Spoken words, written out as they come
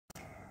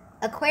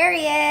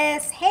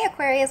Aquarius. Hey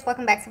Aquarius,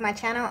 welcome back to my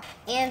channel,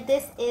 and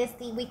this is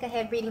the week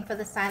ahead reading for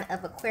the sign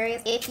of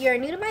Aquarius. If you're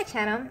new to my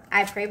channel,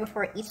 I pray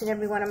before each and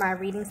every one of my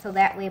readings so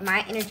that way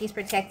my energy is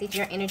protected,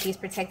 your energy is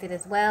protected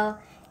as well.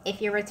 If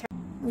you're returning.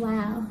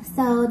 Wow,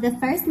 so the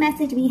first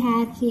message we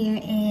have here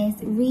is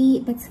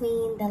read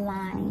between the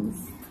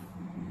lines.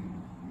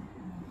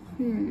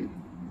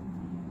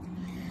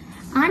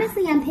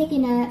 Honestly, I'm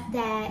picking up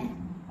that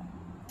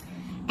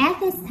at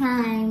this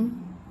time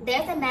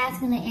there's a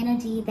masculine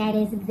energy that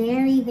is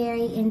very,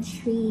 very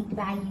intrigued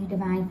by you,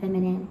 Divine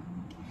Feminine.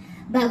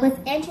 But what's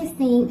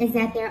interesting is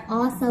that they're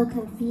also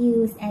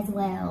confused as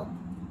well.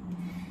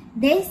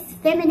 This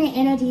feminine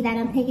energy that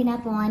I'm picking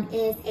up on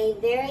is a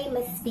very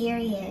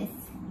mysterious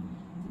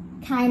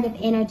kind of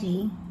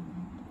energy.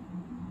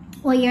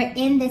 Or you're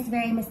in this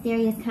very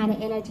mysterious kind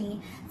of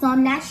energy. So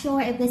I'm not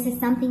sure if this is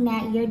something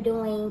that you're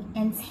doing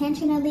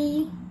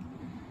intentionally,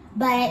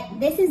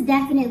 but this has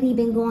definitely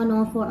been going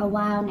on for a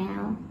while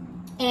now.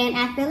 And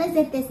I feel as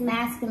if this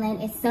masculine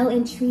is so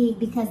intrigued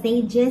because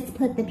they just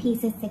put the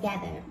pieces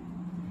together.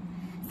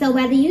 So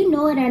whether you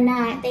know it or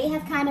not, they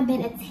have kind of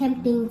been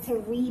attempting to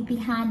read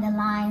behind the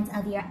lines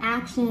of your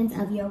actions,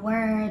 of your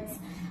words.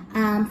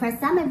 For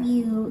some of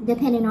you,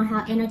 depending on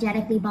how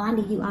energetically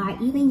bonded you are,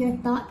 even your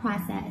thought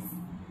process.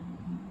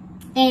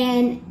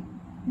 And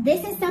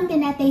this is something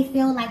that they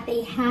feel like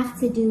they have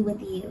to do with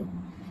you.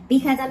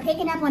 Because I'm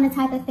picking up on a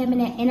type of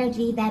feminine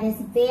energy that is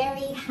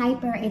very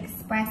hyper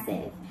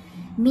expressive.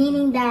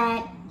 Meaning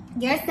that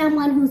you're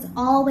someone who's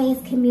always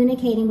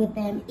communicating with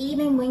them,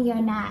 even when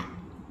you're not.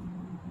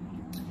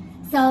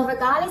 So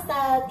regardless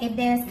of if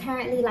there's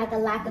currently like a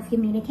lack of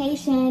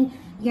communication,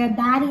 your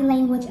body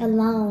language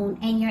alone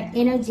and your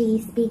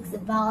energy speaks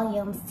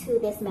volumes to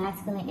this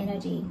masculine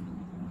energy.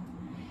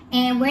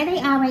 And where they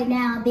are right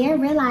now, they're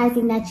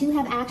realizing that you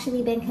have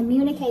actually been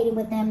communicating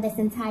with them this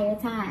entire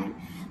time.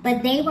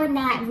 But they were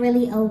not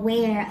really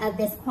aware of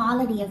this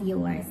quality of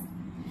yours.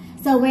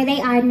 So where they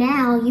are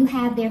now, you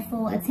have their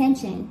full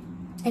attention.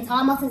 It's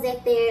almost as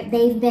if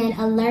they've been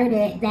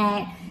alerted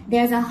that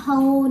there's a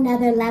whole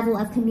nother level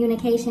of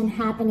communication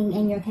happening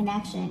in your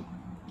connection.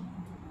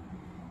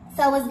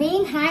 So what's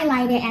being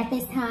highlighted at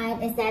this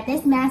time is that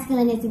this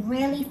masculine is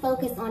really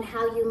focused on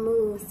how you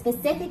move,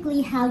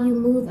 specifically how you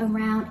move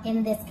around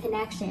in this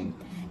connection.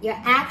 Your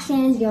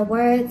actions, your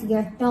words,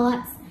 your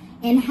thoughts,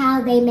 and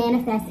how they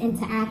manifest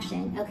into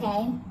action,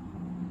 okay?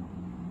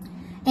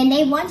 And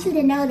they want you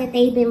to know that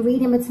they've been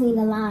reading between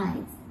the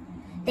lines.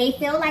 They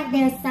feel like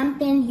there's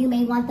something you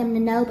may want them to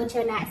know, but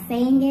you're not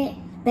saying it.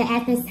 But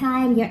at this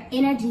time, your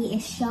energy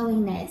is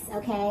showing this,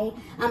 okay?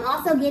 I'm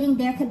also getting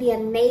there could be a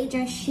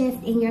major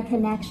shift in your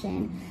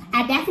connection.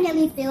 I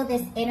definitely feel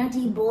this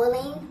energy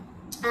boiling.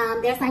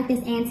 There's like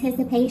this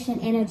anticipation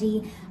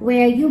energy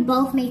where you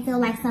both may feel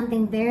like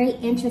something very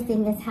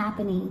interesting is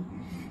happening.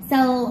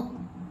 So,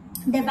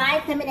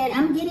 Divine Feminine,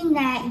 I'm getting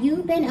that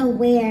you've been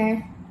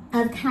aware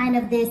of kind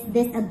of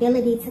this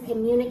ability to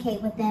communicate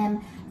with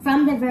them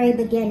from the very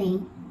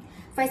beginning.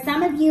 For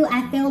some of you,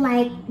 I feel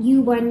like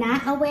you were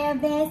not aware of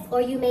this, or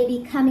you may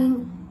be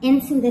coming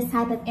into this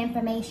type of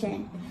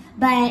information.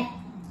 But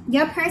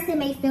your person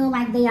may feel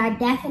like they are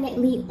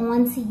definitely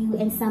onto you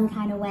in some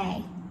kind of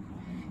way.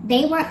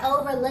 They were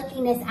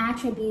overlooking this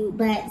attribute,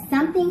 but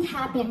something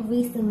happened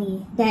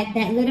recently that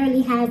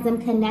literally has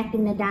them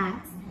connecting the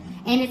dots.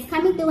 And it's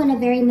coming through in a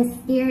very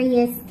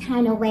mysterious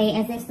kind of way,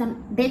 as if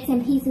some bits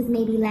and pieces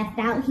may be left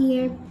out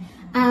here.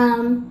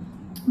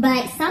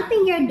 But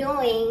something you're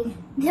doing,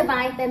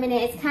 Divine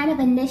Feminine, is kind of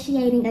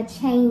initiating a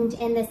change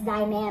in this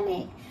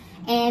dynamic.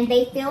 And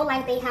they feel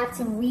like they have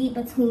to read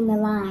between the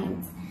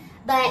lines.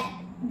 But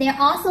they're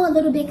also a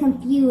little bit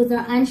confused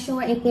or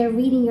unsure if they're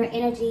reading your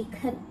energy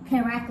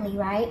correctly,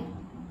 right?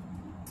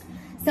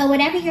 So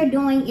whatever you're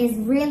doing is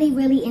really,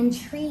 really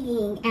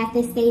intriguing at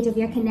this stage of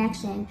your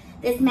connection.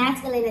 This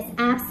masculine is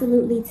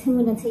absolutely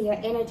tuned into your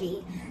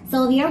energy.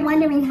 So if you're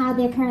wondering how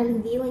they're currently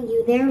viewing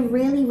you, they're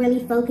really,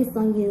 really focused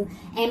on you,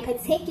 and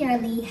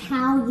particularly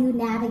how you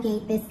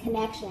navigate this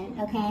connection,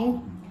 okay?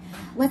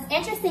 What's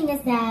interesting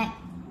is that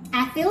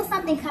I feel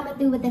something coming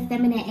through with the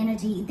feminine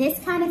energy. This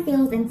kind of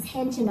feels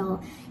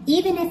intentional,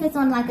 even if it's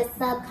on like a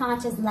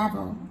subconscious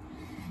level.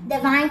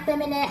 Divine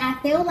Feminine, I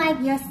feel like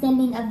you're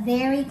sending a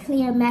very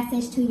clear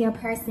message to your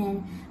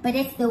person, but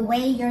it's the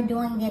way you're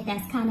doing it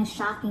that's kind of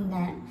shocking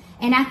them.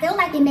 And I feel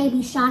like it may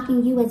be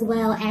shocking you as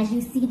well as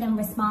you see them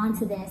respond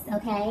to this,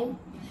 okay?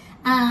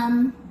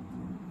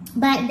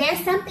 But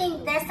there's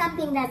something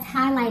that's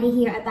highlighted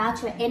here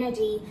about your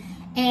energy,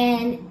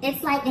 and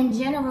it's like in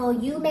general,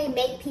 you may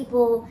make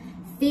people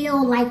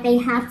feel like they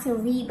have to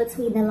read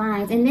between the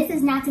lines. And this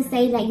is not to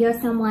say that you're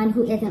someone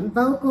who isn't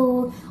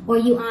vocal or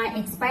you aren't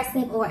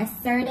expressive or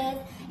assertive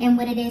in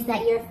what it is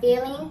that you're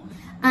feeling.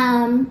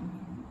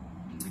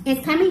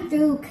 It's coming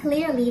through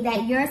clearly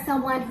that you're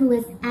someone who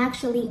is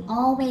actually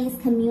always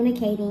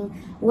communicating,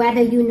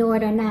 whether you know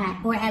it or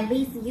not, or at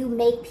least you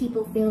make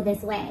people feel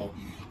this way.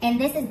 And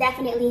this is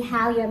definitely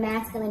how your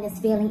masculine is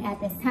feeling at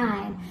this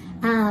time.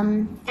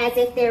 As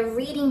if they're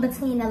reading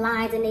between the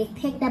lines and they've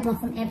picked up on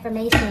some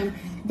information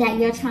that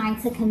you're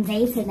trying to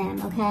convey to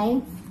them,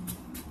 okay?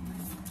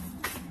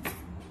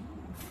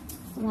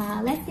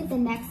 Wow, let's get the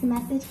next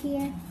message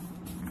here.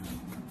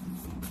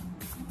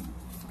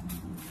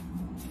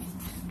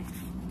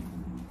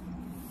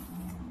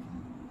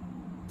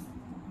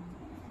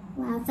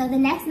 Wow, so the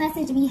next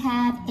message we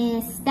have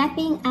is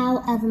stepping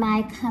out of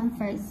my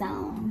comfort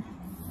zone.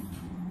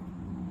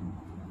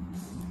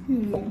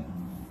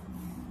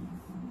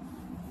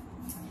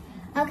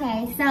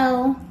 Okay,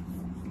 so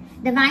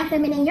Divine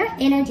Feminine, your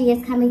energy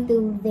is coming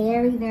through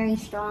very, very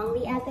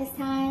strongly at this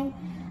time.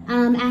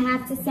 I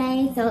have to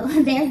say, so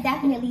there's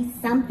definitely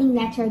something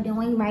that you're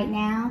doing right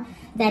now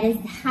that is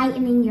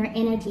heightening your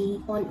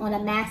energy on a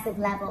massive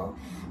level.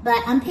 But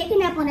I'm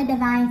picking up on a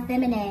Divine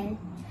Feminine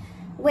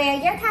where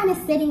you're kind of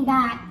sitting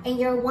back and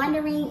you're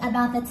wondering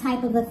about the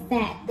type of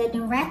effect, the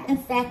direct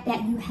effect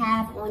that you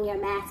have on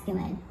your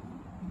masculine.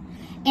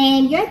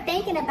 And you're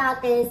thinking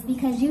about this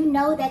because you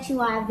know that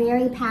you are a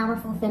very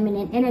powerful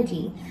feminine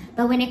energy.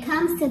 But when it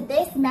comes to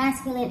this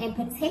masculine in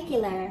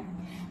particular,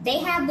 they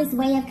have this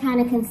way of kind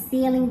of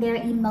concealing their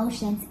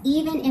emotions,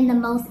 even in the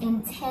most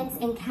intense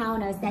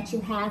encounters that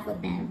you have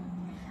with them,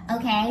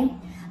 okay?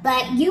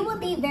 But you will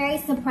be very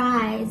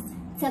surprised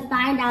to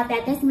find out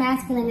that this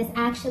masculine is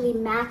actually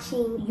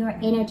matching your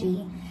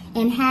energy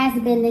and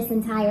has been this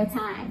entire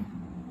time.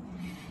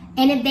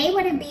 And if they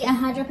were to be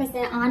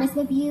 100% honest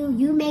with you,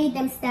 you made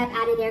them step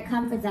out of their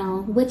comfort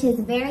zone, which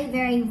is very,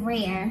 very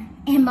rare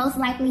and most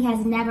likely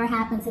has never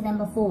happened to them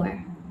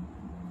before.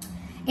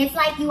 It's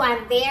like you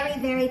are very,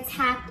 very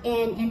tapped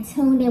in and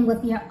tuned in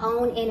with your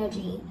own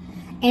energy.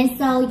 And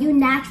so you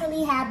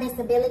naturally have this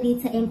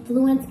ability to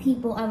influence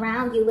people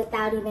around you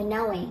without even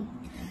knowing.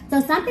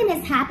 So something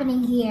is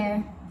happening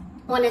here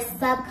on a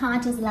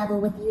subconscious level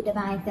with you,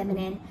 Divine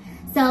Feminine.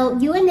 So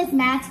you and this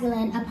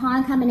masculine,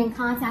 upon coming in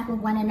contact with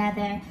one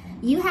another,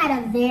 you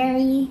had a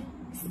very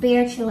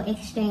spiritual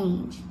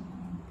exchange.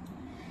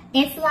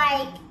 It's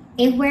like,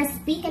 if we're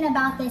speaking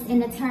about this in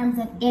the terms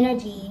of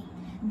energy,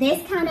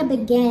 this kind of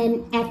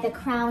began at the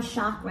crown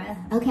chakra,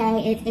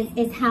 okay?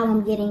 It's how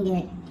I'm getting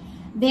it.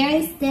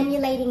 Very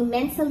stimulating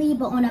mentally,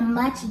 but on a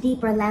much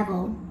deeper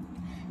level.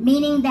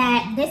 Meaning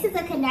that this is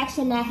a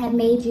connection that had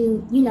made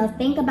you,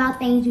 think about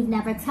things you've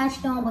never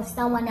touched on with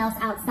someone else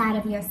outside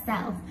of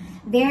yourself.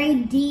 Very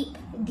deep,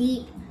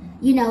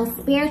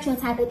 spiritual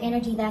type of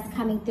energy that's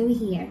coming through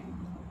here.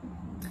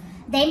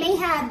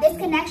 This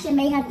connection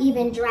may have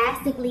even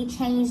drastically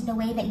changed the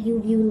way that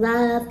you view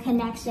love,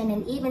 connection,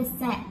 and even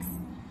sex.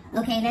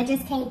 Okay, that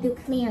just came through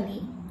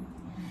clearly.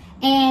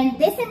 And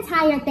this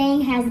entire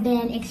thing has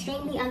been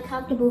extremely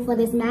uncomfortable for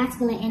this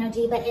masculine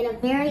energy, but in a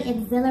very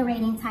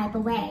exhilarating type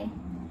of way.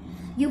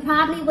 You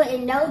probably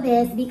wouldn't know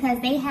this because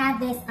they have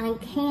this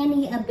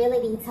uncanny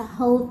ability to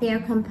hold their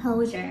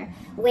composure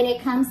when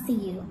it comes to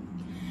you.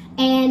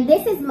 And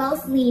this is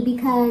mostly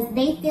because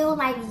they feel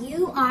like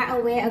you are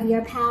aware of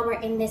your power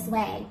in this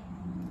way.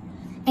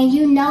 And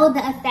you know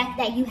the effect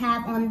that you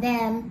have on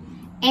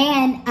them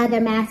and other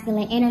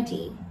masculine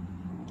energy.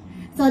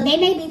 So they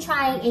may be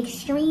trying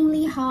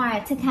extremely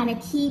hard to kind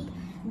of keep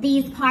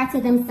these parts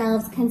of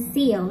themselves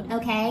concealed,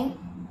 okay?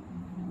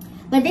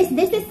 But this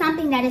is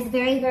something that is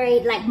very,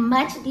 very,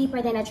 much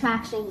deeper than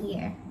attraction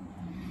here.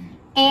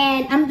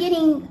 And I'm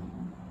getting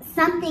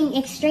something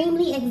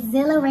extremely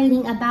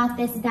exhilarating about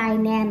this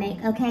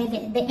dynamic, okay?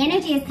 The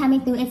energy is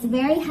coming through. It's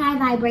very high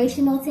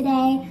vibrational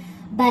today,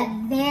 but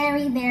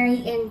very,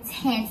 very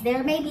intense.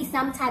 There may be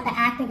some type of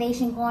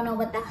activation going on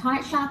with the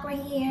heart chakra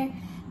here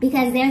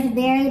because there's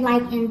very,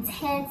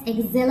 intense,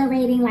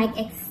 exhilarating,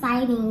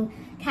 exciting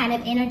kind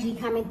of energy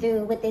coming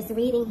through with this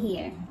reading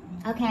here,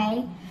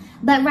 okay?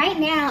 But right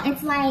now,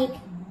 it's like,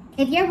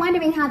 if you're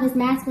wondering how this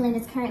masculine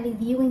is currently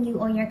viewing you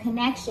or your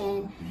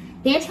connection,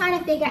 they're trying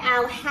to figure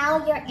out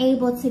how you're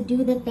able to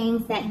do the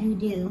things that you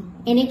do.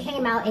 And it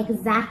came out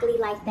exactly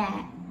like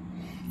that.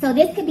 So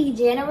this could be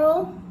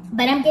general,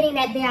 but I'm getting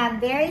that there are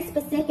very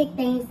specific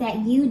things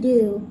that you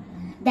do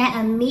that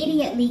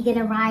immediately get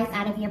a rise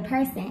out of your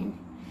person.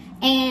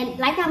 And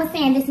like I was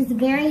saying, this is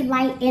very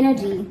light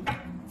energy.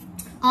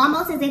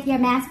 Almost as if your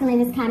masculine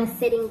is kind of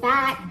sitting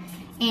back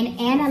and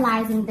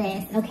analyzing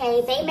this,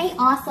 okay? They may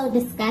also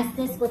discuss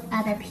this with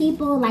other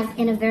people,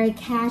 in a very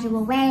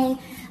casual way,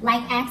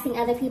 asking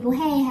other people,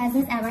 hey, has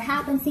this ever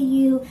happened to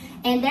you?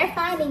 And they're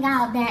finding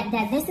out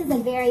that this is a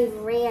very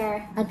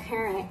rare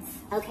occurrence,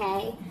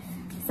 okay?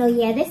 So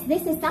yeah,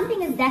 this is something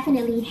that's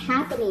definitely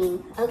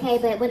happening, okay?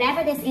 But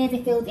whatever this is,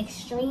 it feels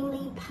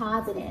extremely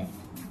positive.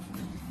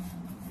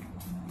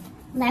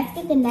 Let's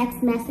get the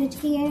next message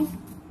here.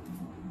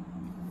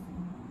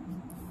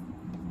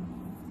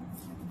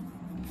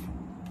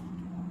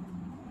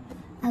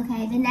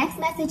 Okay, the next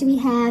message we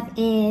have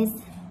is,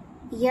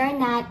 you're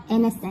not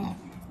innocent.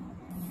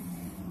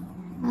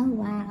 Oh,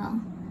 wow.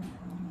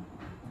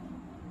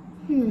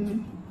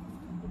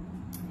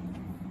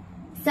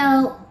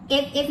 So,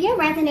 if you're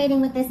resonating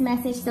with this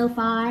message so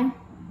far,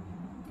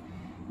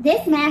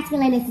 This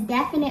masculine is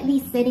definitely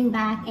sitting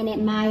back and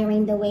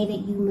admiring the way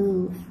that you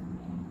move.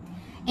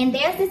 And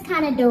there's this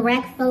kind of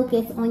direct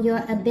focus on your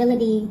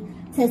ability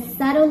to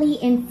subtly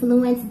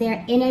influence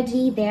their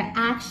energy, their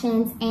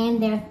actions,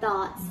 and their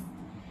thoughts.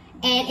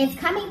 And it's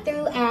coming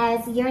through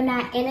as you're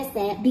not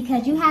innocent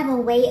because you have a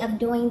way of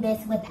doing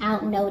this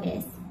without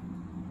notice.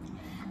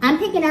 I'm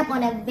picking up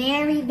on a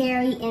very,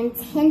 very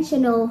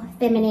intentional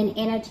feminine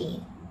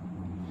energy.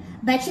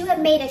 But you have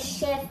made a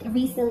shift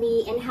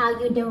recently in how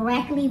you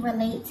directly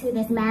relate to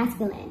this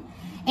masculine.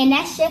 And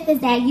that shift is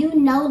that you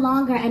no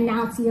longer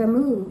announce your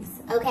moves,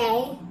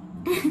 okay?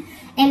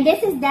 And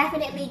this is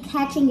definitely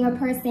catching your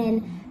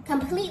person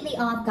completely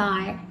off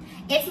guard.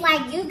 It's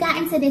like you've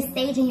gotten to this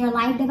stage in your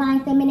life,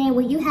 Divine Feminine,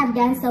 where you have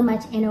done so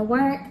much inner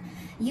work.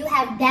 You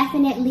have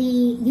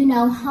definitely, you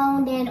know,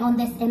 honed in on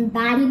this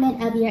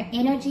embodiment of your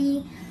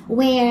energy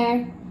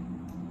where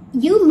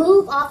you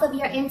move off of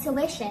your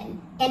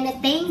intuition. And the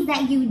things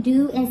that you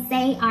do and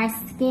say are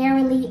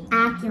scarily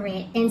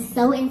accurate and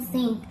so in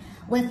sync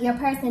with your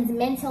person's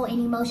mental and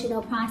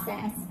emotional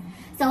process.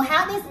 So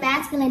how this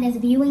masculine is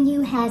viewing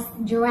you has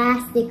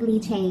drastically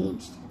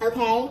changed,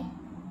 okay?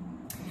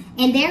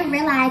 And they're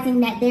realizing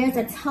that there's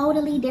a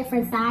totally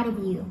different side of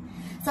you.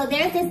 So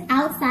there's this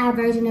outside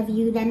version of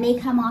you that may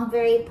come off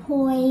very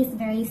poised,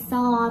 very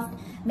soft,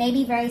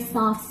 maybe very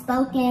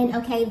soft-spoken,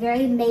 okay,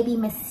 very maybe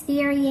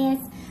mysterious,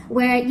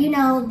 where, you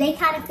know, they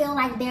kind of feel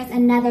like there's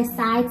another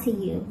side to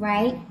you,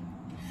 right?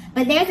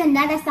 But there's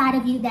another side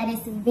of you that is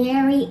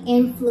very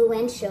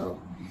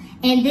influential.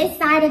 And this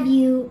side of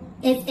you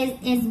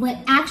is what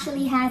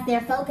actually has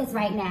their focus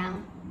right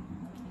now.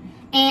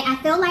 And I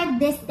feel like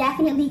this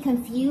definitely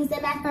confused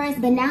them at first,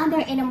 but now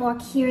they're in a more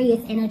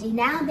curious energy.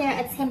 Now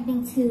they're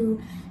attempting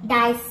to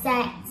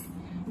dissect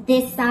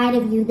this side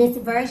of you, this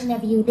version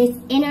of you, this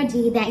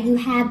energy that you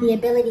have the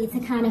ability to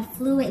kind of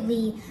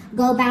fluidly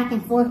go back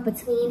and forth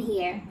between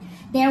here.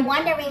 They're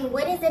wondering,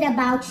 what is it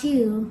about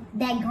you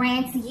that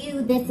grants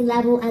you this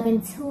level of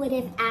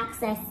intuitive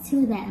access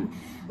to them?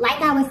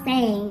 Like I was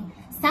saying,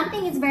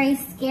 something is very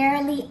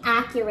scarily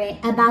accurate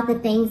about the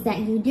things that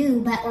you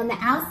do, but on the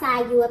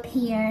outside you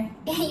appear,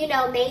 you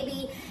know,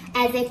 maybe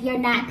as if you're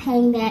not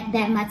paying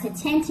that much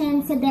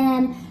attention to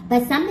them,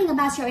 but something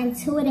about your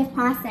intuitive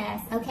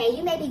process, okay?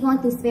 You may be going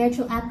through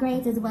spiritual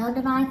upgrades as well,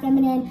 Divine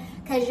Feminine,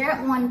 because you're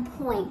on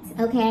point,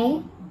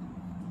 okay?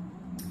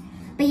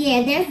 But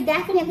yeah, there's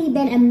definitely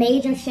been a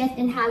major shift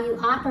in how you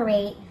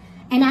operate.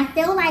 And I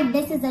feel like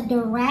this is a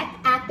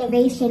direct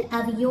activation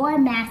of your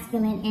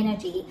masculine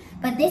energy.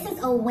 But this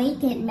is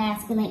awakened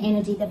masculine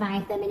energy,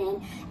 Divine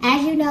Feminine.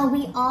 As you know,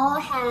 we all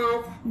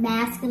have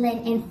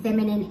masculine and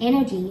feminine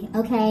energy,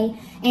 okay?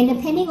 And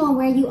depending on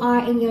where you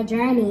are in your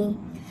journey,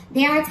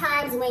 there are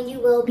times when you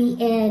will be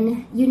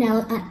in, you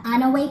know, an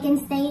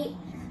unawakened state,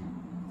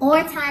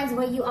 or times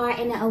where you are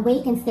in an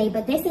awakened state,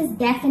 but this is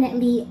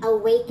definitely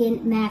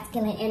awakened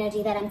masculine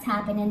energy that I'm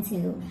tapping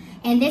into.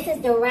 And this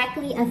is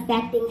directly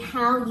affecting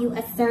how you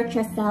assert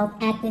yourself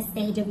at this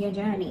stage of your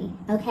journey,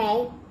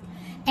 okay?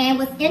 And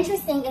what's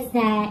interesting is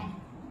that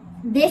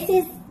this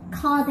is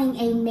causing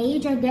a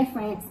major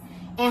difference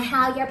in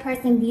how your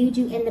person viewed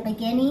you in the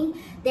beginning.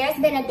 There's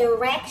been a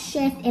direct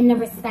shift in the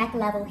respect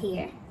level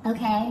here,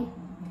 okay?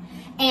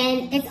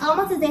 And it's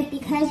almost as if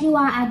because you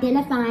are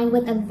identifying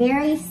with a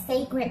very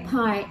sacred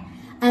part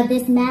of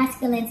this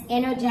masculine's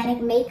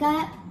energetic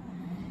makeup,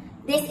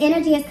 this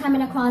energy is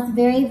coming across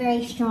very,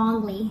 very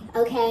strongly,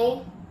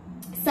 okay?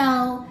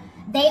 So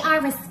they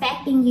are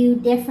respecting you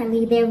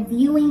differently. They're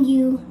viewing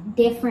you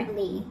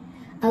differently,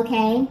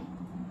 okay?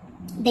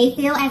 They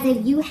feel as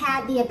if you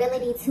have the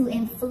ability to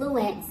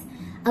influence,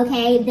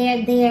 okay,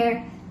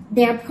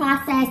 their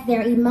process,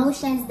 their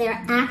emotions,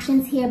 their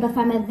actions here, but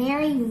from a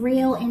very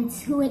real,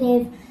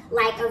 intuitive,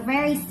 like a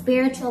very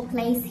spiritual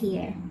place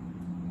here.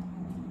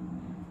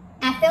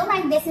 I feel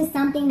like this is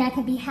something that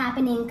could be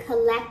happening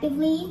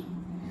collectively.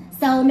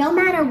 So no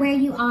matter where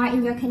you are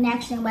in your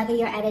connection, whether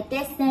you're at a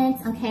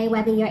distance, okay,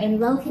 whether you're in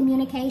low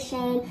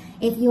communication,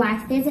 if you are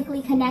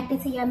physically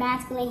connected to your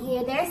masculine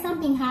here, there's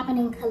something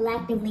happening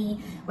collectively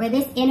where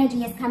this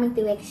energy is coming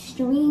through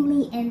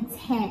extremely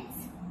intense.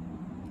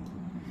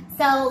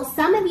 So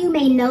some of you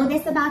may know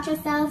this about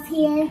yourselves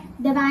here,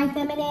 Divine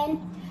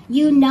Feminine.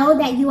 You know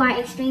that you are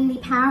extremely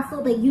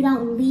powerful, but you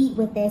don't lead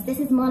with this. This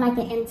is more like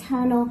an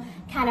internal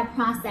kind of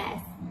process.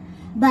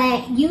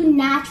 But you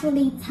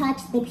naturally touch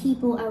the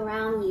people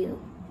around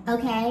you,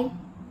 okay?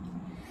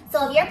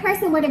 So if your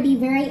person were to be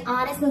very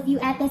honest with you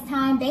at this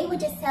time, they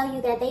would just tell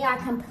you that they are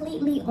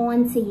completely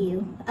on to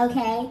you,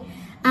 okay?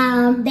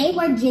 They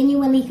were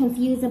genuinely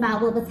confused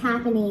about what was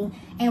happening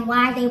and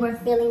why they were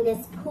feeling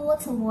this pull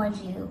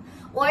towards you,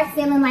 or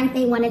feeling like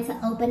they wanted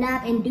to open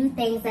up and do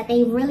things that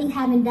they really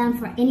haven't done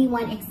for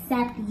anyone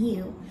except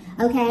you,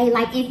 okay?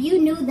 Like if you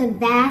knew the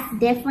vast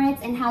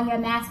difference in how your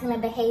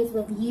masculine behaves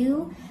with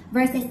you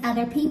versus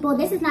other people,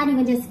 this is not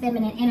even just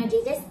feminine energy,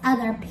 just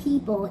other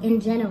people in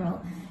general,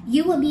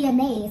 you would be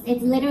amazed.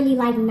 It's literally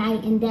like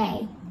night and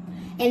day.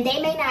 And they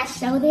may not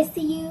show this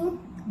to you,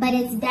 but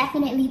it's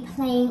definitely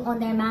playing on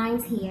their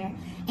minds here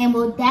and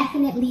will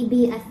definitely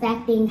be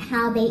affecting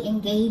how they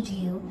engage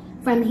you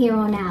from here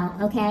on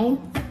out, okay?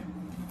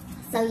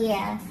 So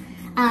yeah,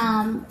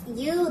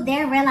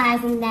 they're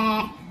realizing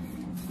that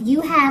you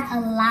have a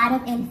lot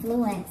of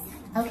influence,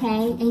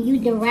 okay? And you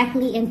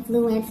directly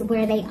influence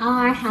where they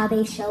are, how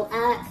they show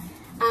up.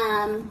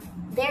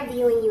 They're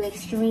viewing you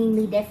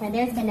extremely different.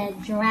 There's been a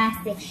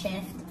drastic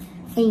shift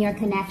in your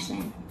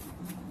connection.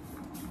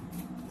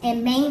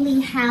 And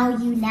mainly how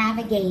you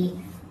navigate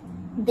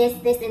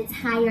this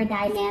entire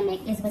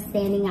dynamic is what's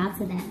standing out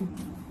to them.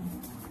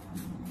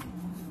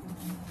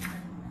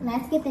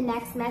 Let's get the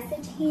next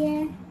message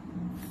here.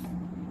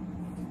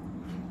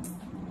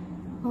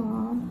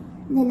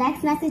 The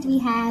next message we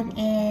have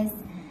is,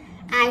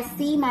 I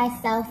see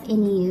myself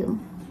in you.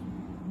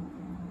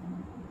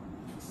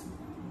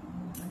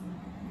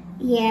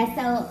 Yeah,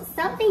 so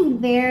something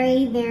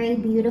very, very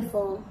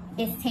beautiful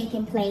is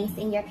taking place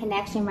in your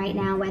connection right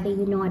now, whether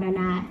you know it or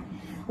not,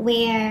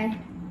 where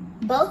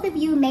both of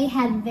you may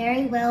have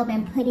very well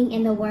been putting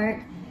in the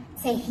work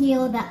to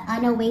heal the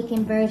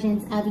unawakened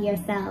versions of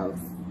yourselves.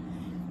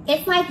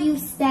 It's like you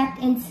stepped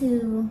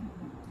into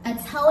a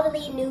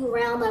totally new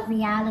realm of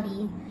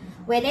reality,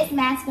 where this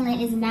masculine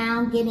is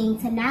now getting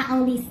to not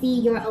only see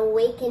your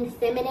awakened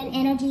feminine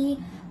energy,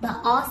 but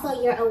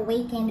also your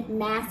awakened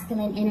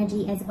masculine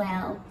energy as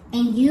well.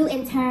 And you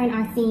in turn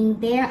are seeing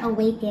their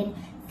awakened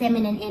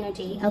feminine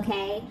energy,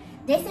 okay?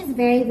 This is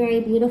very, very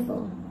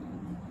beautiful.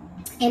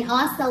 And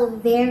also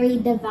very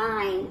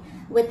divine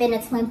within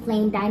a twin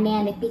flame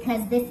dynamic,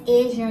 because this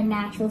is your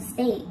natural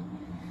state.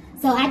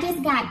 So I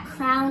just got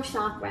crown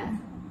chakra,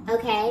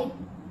 okay?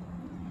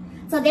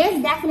 So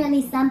there's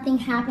definitely something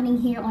happening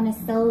here on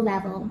a soul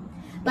level.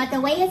 But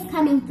the way it's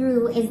coming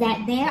through is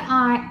that there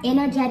are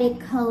energetic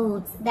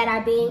codes that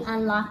are being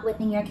unlocked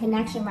within your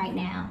connection right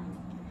now.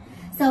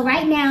 So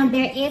right now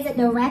there is a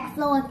direct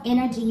flow of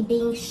energy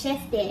being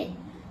shifted,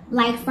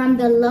 like from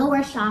the lower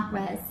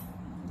chakras,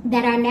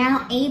 that are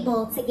now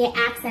able to get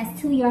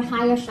access to your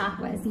higher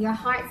chakras, your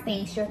heart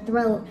space, your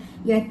throat,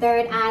 your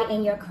third eye,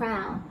 and your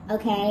crown,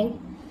 okay?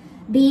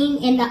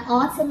 Being in the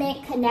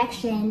ultimate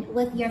connection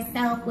with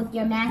yourself, with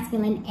your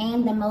masculine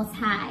and the Most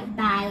High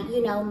by,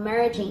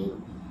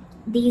 merging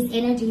these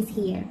energies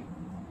here.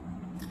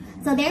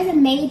 So there's a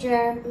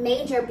major,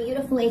 major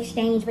beautiful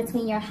exchange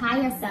between your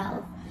higher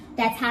self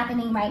that's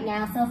happening right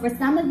now. So for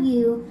some of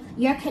you,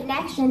 your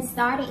connection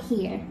started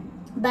here,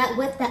 but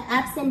with the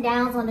ups and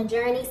downs on the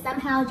journey,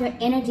 somehow your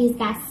energies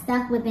got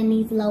stuck within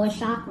these lower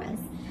chakras.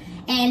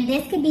 And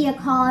this could be a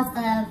cause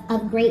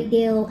of great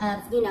deal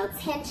of,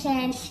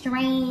 tension,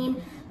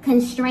 strain,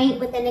 constraint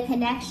within the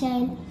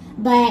connection.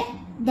 But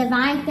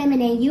Divine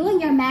Feminine, you and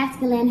your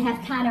masculine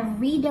have kind of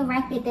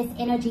redirected this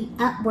energy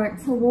upward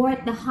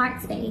toward the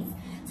heart space.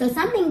 So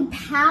something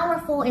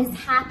powerful is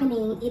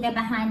happening either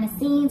behind the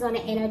scenes on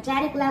an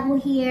energetic level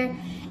here.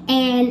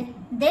 And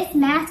this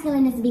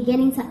masculine is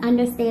beginning to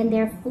understand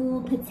their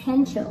full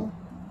potential,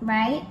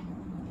 right?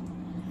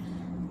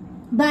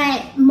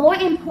 But more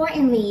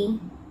importantly,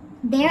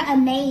 they're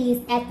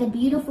amazed at the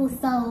beautiful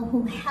soul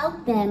who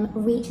helped them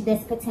reach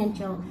this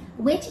potential,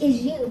 which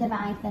is you,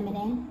 Divine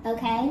Feminine,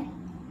 okay?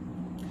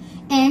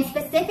 And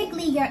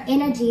specifically your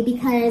energy,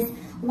 because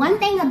one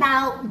thing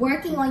about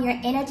working on your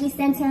energy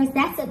centers,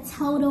 that's a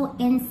total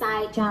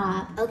inside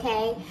job,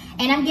 okay?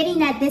 And I'm getting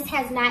that this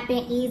has not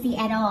been easy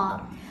at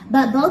all.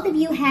 But both of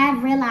you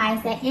have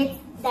realized that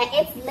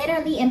it's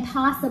literally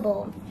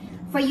impossible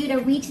for you to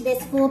reach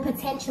this full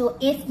potential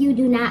if you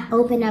do not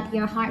open up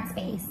your heart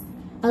space,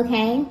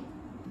 okay?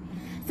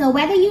 So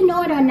whether you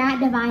know it or not,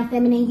 Divine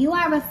Feminine, you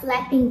are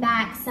reflecting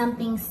back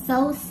something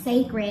so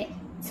sacred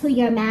to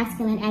your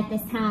masculine at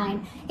this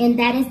time, and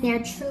that is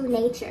their true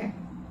nature.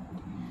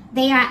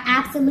 They are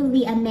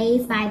absolutely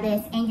amazed by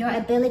this and your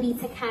ability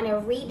to kind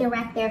of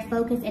redirect their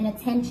focus and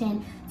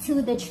attention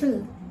to the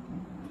truth.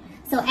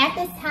 So at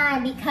this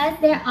time, because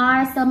there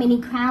are so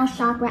many crown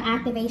chakra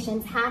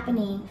activations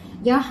happening,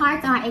 your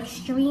hearts are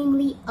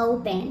extremely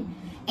open.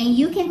 And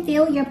you can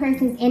feel your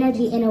person's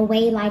energy in a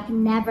way like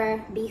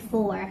never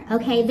before,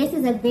 okay? This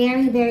is a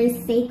very,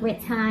 very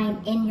sacred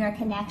time in your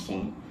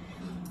connection.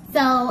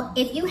 So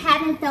if you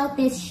haven't felt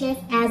this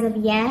shift as of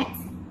yet,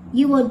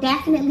 you will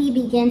definitely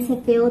begin to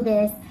feel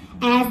this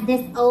as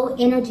this old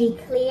energy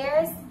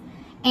clears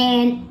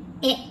and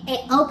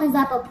it opens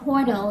up a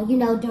portal,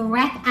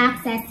 direct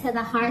access to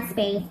the heart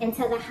space and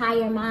to the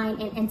higher mind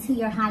and to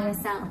your higher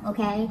self,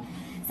 okay?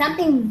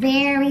 Something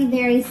very,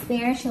 very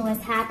spiritual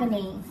is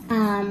happening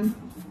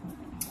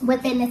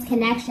within this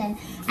connection.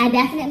 I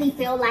definitely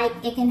feel like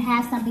it can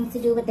have something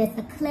to do with this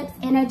eclipse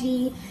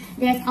energy.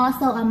 There's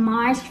also a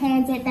Mars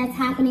transit that's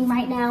happening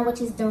right now,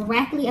 which is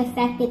directly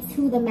affected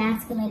to the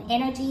masculine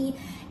energy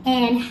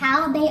and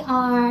how they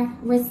are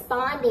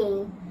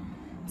responding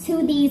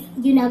to these,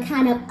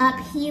 kind of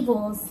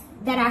upheavals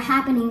that are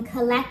happening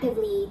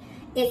collectively.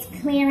 It's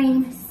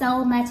clearing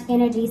so much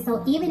energy.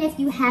 So even if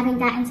you haven't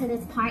gotten to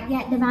this part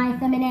yet, Divine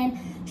Feminine,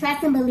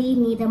 trust and believe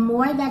me, the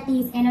more that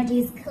these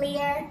energies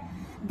clear,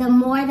 the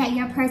more that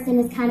your person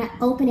is kind of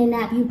opening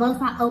up, you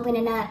both are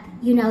opening up,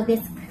 you know,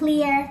 this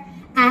clear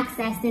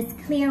access, this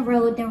clear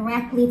road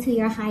directly to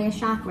your higher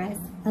chakras,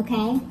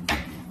 okay?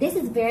 This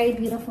is very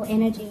beautiful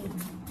energy.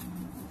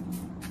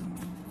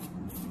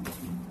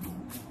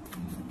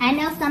 I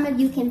know some of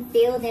you can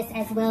feel this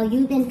as well.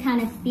 You've been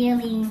kind of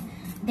feeling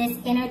this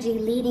energy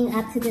leading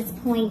up to this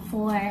point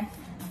for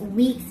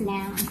weeks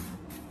now.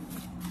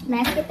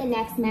 Let's get the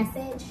next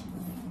message.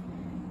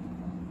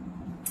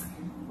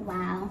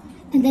 Wow.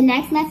 And the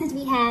next message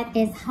we have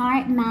is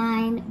heart,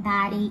 mind,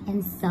 body,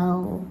 and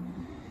soul.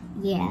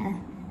 Yeah.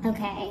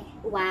 Okay.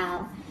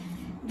 Wow.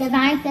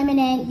 Divine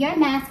Feminine, your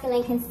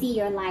masculine can see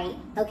your light,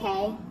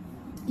 okay?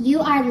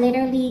 You are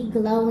literally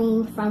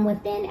glowing from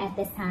within at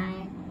this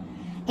time.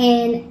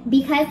 And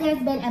because there's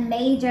been a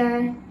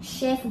major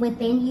shift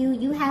within you,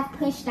 you have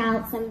pushed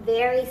out some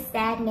very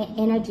stagnant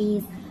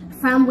energies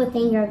from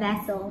within your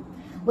vessel,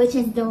 which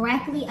is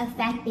directly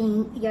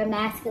affecting your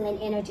masculine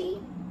energy.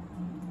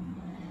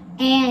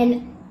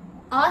 And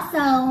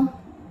also,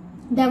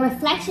 the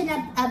reflection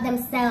of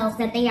themselves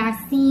that they are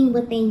seeing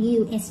within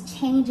you is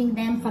changing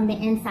them from the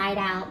inside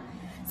out.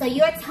 So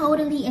you're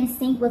totally in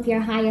sync with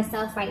your higher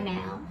self right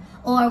now.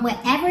 Or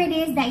whatever it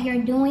is that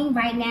you're doing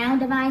right now,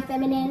 Divine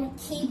Feminine,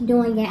 keep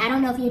doing it. I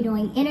don't know if you're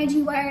doing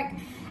energy work.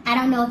 I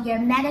don't know if you're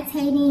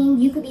meditating.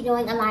 You could be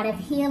doing a lot of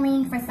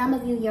healing. For some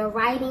of you, you're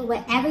writing.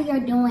 Whatever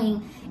you're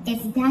doing,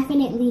 it's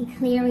definitely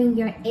clearing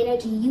your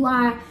energy. You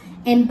are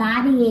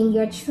embodying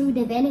your true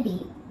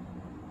divinity.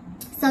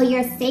 So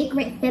your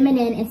sacred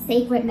feminine and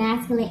sacred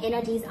masculine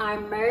energies are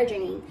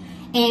merging.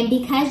 And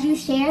because you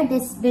share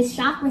this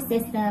chakra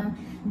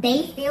system,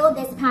 they feel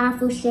this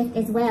powerful shift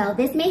as well.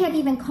 This may have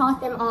even caught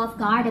them off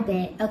guard a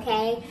bit,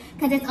 okay?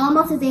 Because it's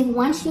almost as if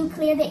once you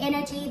clear the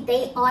energy,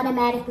 they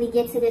automatically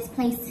get to this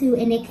place too,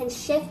 and it can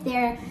shift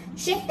their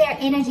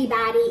energy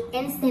body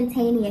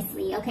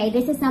instantaneously, okay?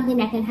 This is something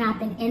that can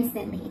happen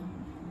instantly,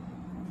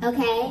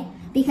 okay?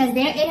 Because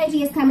their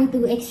energy is coming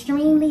through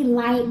extremely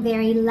light,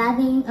 very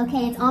loving,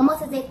 okay? It's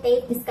almost as if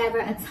they've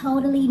discovered a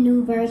totally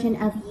new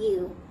version of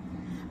you.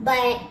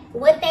 But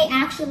what they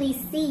actually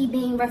see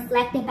being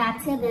reflected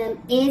back to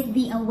them is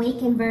the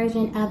awakened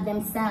version of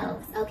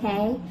themselves,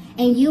 okay?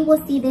 And you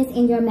will see this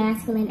in your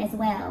masculine as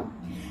well.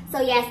 So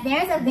yes,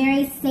 there's a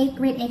very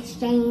sacred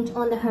exchange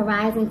on the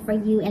horizon for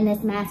you in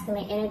this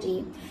masculine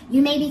energy.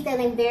 You may be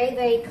feeling very,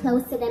 very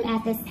close to them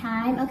at this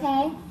time,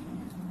 okay?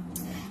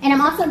 And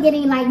I'm also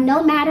getting, like,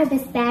 no matter the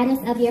status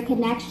of your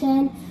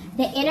connection,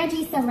 the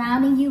energy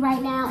surrounding you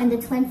right now in the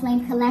Twin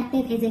Flame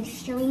Collective is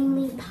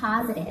extremely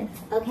positive,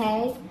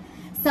 okay?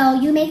 So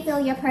you may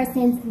feel your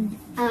person's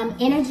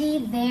energy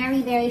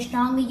very, very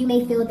strongly. You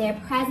may feel their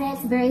presence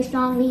very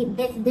strongly.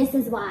 This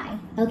is why,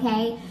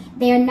 okay?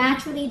 They're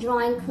naturally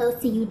drawing close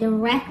to you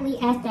directly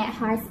at that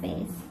heart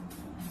space.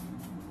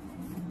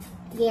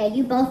 Yeah,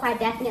 you both are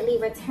definitely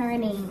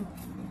returning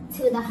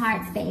to the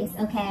heart space,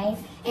 okay?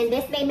 And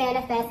this may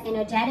manifest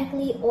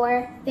energetically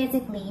or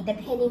physically,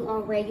 depending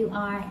on where you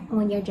are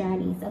on your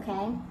journeys,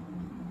 okay?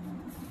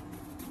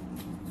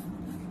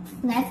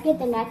 Let's get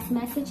the next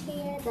message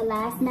here, the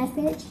last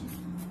message.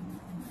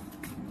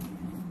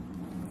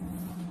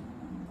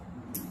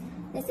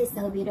 This is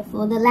so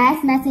beautiful. The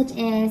last message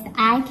is,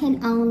 I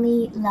can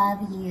only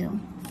love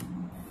you.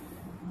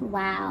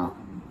 Wow.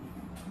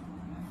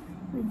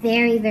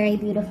 Very, very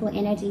beautiful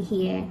energy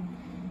here.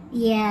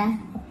 Yeah,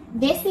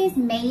 this is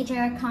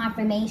major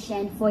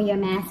confirmation for your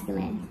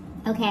masculine,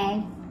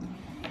 okay?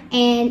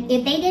 And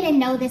if they didn't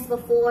know this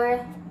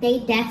before, they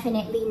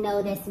definitely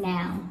know this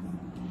now.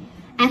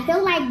 I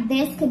feel like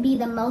this could be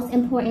the most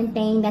important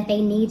thing that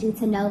they need you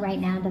to know right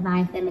now,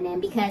 Divine Feminine,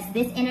 because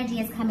this energy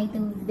is coming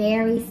through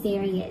very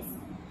serious.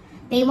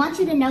 They want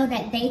you to know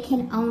that they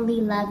can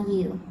only love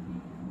you.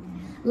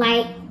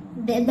 Like,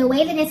 the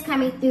way that it's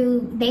coming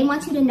through, they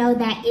want you to know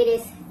that it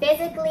is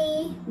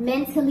physically,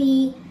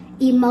 mentally,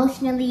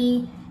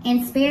 emotionally,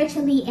 and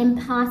spiritually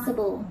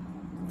impossible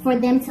for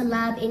them to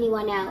love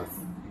anyone else.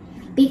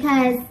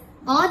 Because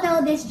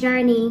although this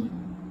journey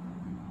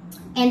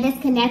and this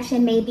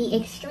connection may be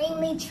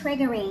extremely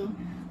triggering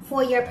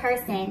for your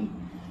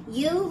person,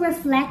 you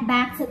reflect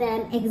back to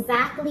them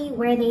exactly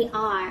where they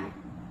are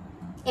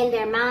in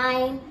their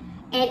mind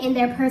and in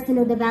their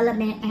personal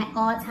development at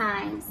all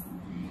times.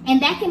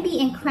 And that can be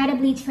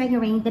incredibly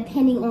triggering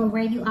depending on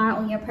where you are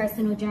on your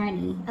personal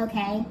journey,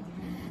 okay?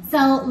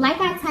 So like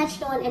I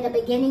touched on in the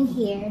beginning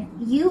here,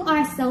 you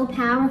are so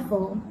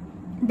powerful.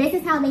 This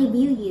is how they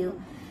view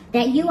you.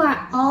 That you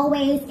are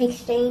always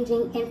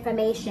exchanging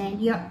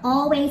information. You're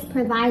always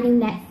providing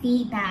that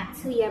feedback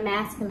to your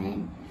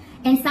masculine.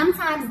 And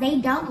sometimes they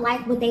don't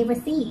like what they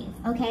receive,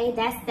 okay?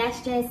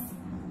 That's just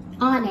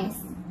honest.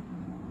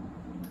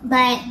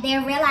 But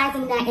they're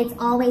realizing that it's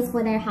always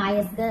for their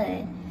highest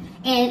good.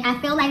 And I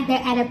feel like they're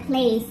at a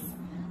place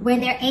where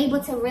they're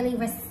able to really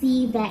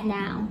receive that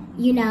now,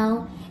 you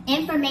know?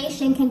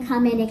 Information can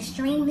come in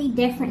extremely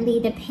differently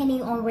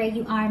depending on where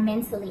you are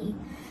mentally.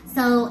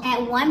 So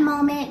at one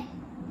moment,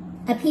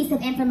 a piece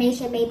of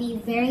information may be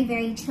very,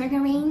 very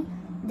triggering,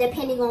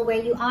 depending on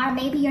where you are.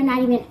 Maybe you're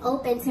not even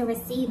open to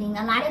receiving.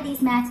 A lot of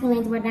these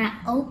masculines were not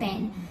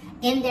open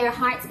in their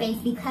heart space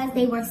because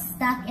they were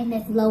stuck in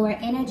this lower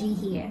energy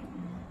here.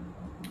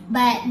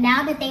 But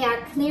now that they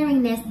are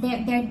clearing this,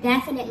 they're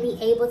definitely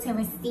able to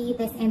receive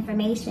this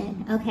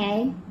information,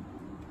 okay?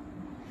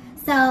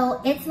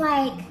 So it's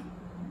like,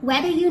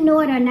 whether you know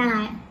it or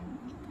not,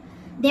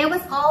 there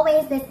was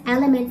always this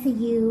element to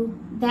you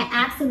that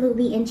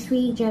absolutely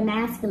intrigued your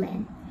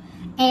masculine.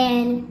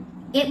 And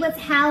it was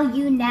how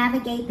you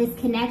navigate this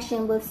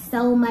connection with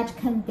so much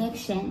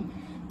conviction,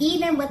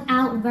 even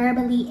without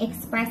verbally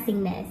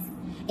expressing this.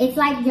 It's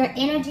like your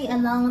energy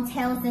alone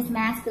tells this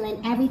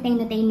masculine everything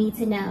that they need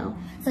to know.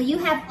 So you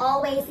have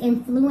always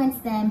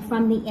influenced them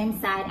from the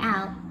inside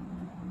out.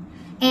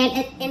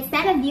 And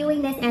instead of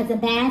viewing this as a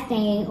bad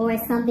thing or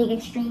as something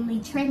extremely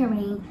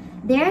triggering,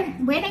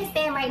 where they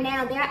stand right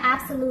now, they're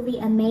absolutely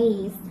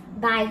amazed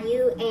by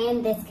you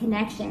and this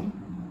connection.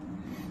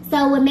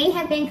 So what may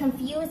have been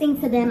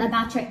confusing to them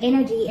about your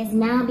energy is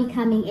now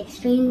becoming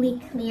extremely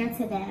clear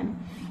to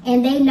them.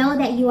 And they know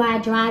that you are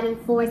a driving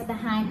force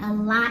behind a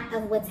lot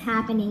of what's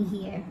happening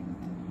here.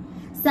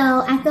 So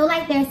I feel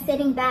like they're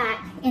sitting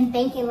back and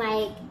thinking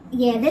like,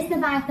 yeah, this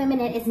divine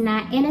feminine is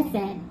not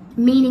innocent,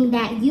 meaning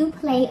that you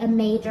play a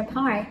major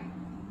part.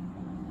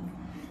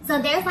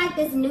 So there's like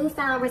this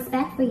newfound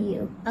respect for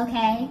you,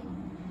 okay?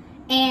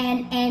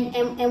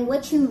 And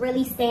what you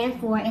really stand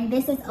for. And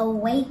this is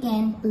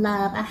awakened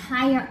love, a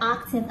higher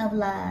octave of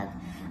love.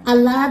 A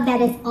love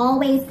that is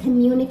always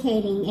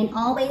communicating and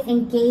always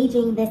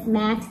engaging this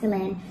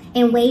masculine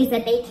in ways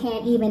that they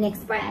can't even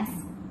express.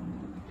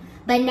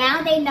 But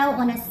now they know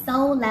on a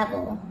soul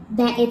level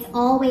that it's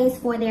always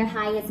for their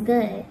highest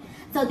good.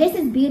 So this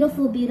is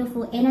beautiful,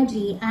 beautiful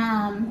energy.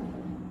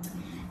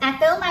 I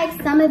feel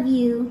like some of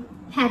you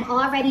have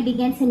already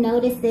begun to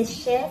notice this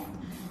shift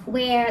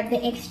where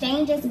the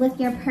exchanges with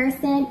your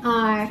person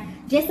are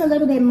just a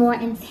little bit more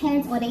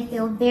intense, or they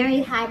feel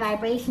very high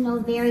vibrational,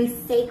 very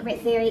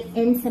sacred, very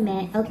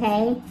intimate,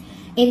 okay?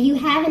 If you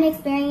haven't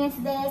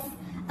experienced this,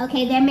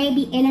 okay, there may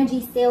be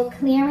energy still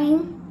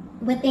clearing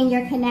within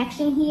your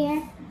connection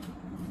here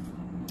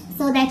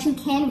so that you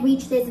can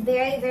reach this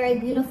very, very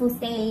beautiful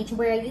stage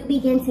where you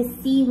begin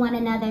to see one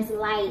another's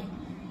light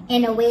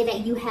in a way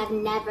that you have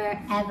never,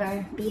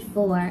 ever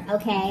before,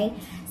 okay?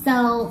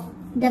 So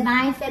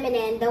divine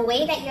feminine, the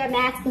way that your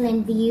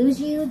masculine views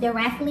you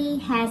directly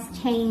has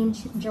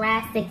changed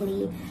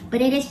drastically,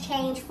 but it has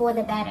changed for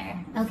the better,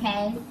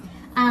 okay?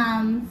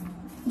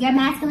 Your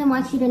masculine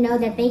wants you to know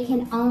that they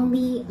can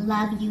only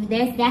love you.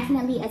 There's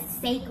definitely a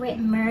sacred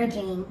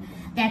merging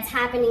that's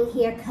happening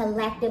here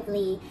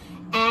collectively.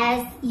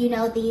 As, you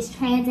know, these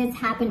transits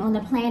happen on the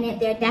planet,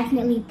 they're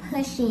definitely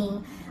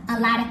pushing a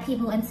lot of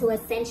people into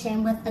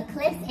ascension. With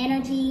eclipse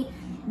energy,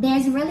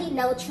 there's really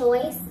no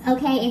choice,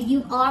 okay? If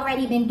you've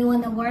already been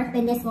doing the work,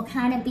 then this will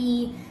kind of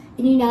be,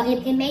 you know,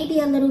 it may be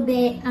a little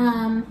bit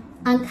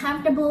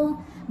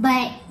uncomfortable,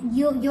 but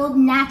you'll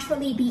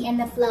naturally be in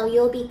the flow.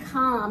 You'll be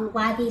calm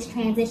while these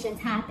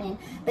transitions happen.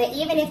 But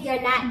even if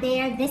you're not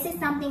there, this is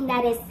something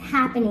that is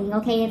happening,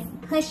 okay? It's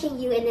pushing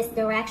you in this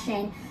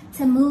direction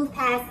to move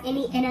past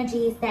any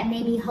energies that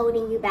may be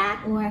holding you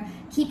back or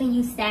keeping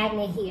you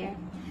stagnant here.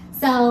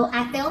 So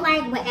I feel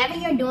like whatever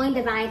you're doing,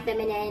 divine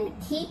feminine,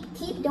 keep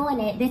doing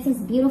it. This is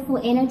beautiful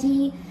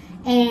energy,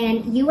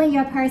 and you and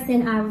your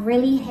person are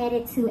really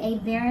headed to a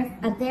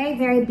very,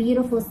 very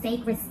beautiful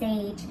sacred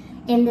stage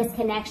in this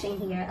connection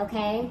here,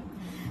 okay?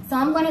 So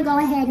I'm going to go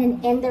ahead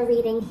and end the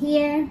reading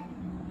here.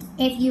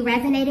 If you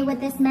resonated with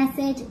this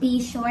message,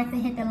 be sure to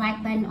hit the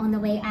like button on the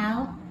way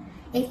out.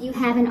 If you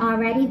haven't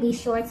already, be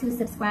sure to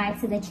subscribe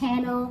to the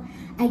channel.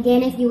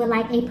 Again, if you would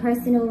like a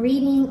personal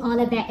reading,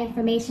 all of that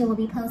information will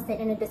be posted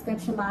in the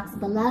description box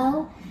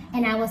below.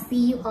 And I will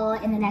see you all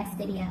in the next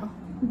video.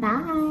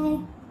 Bye.